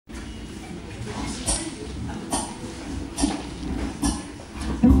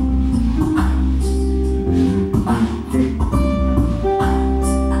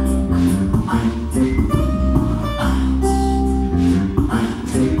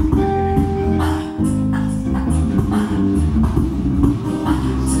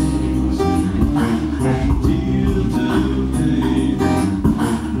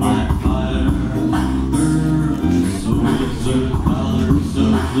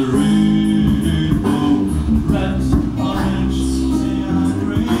the rainbow, red, orange, cyan,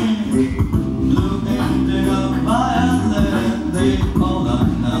 green, blue, indigo, violet, they all are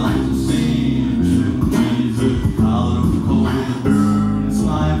now the same to me. The color of coal that burns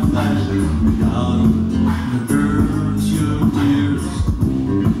my flesh, the color that burns your tears.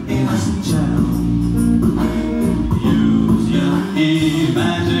 Innocent child, use your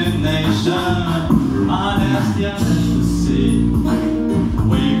imagination. Anastasy,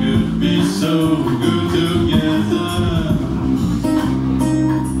 we could be so good together.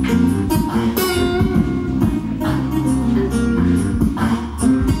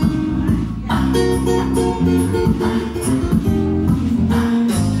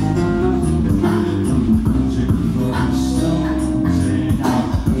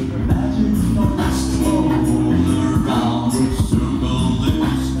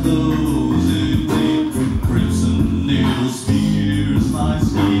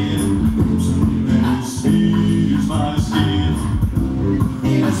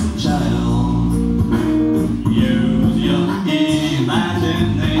 Innocent child, use your imagination.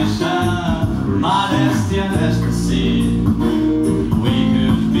 Anastasy, we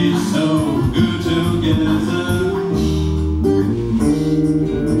could be so good together.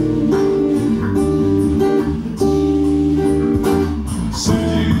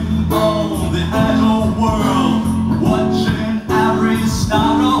 Sitting on the edge of the world, watching every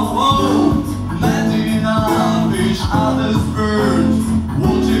star roll, letting up each other's birds,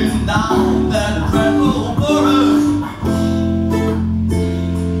 watching down that dreadful forest.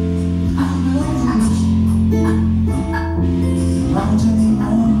 Not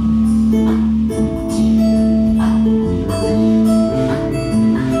anymore. It can't be like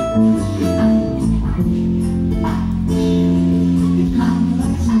this.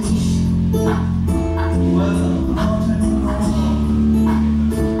 Well, not anymore.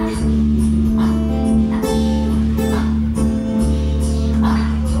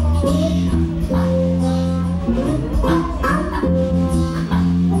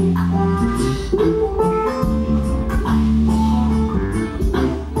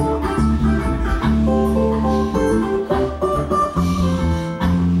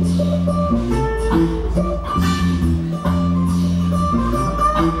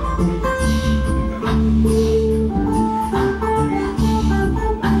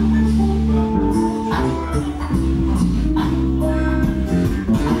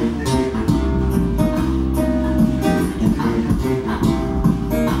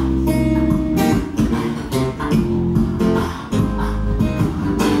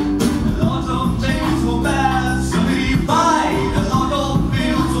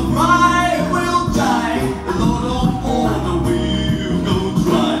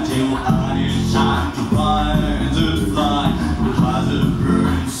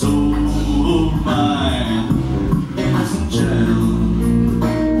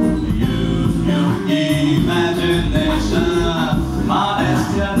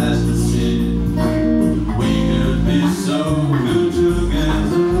 Anastasy, we could be so good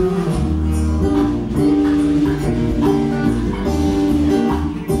together.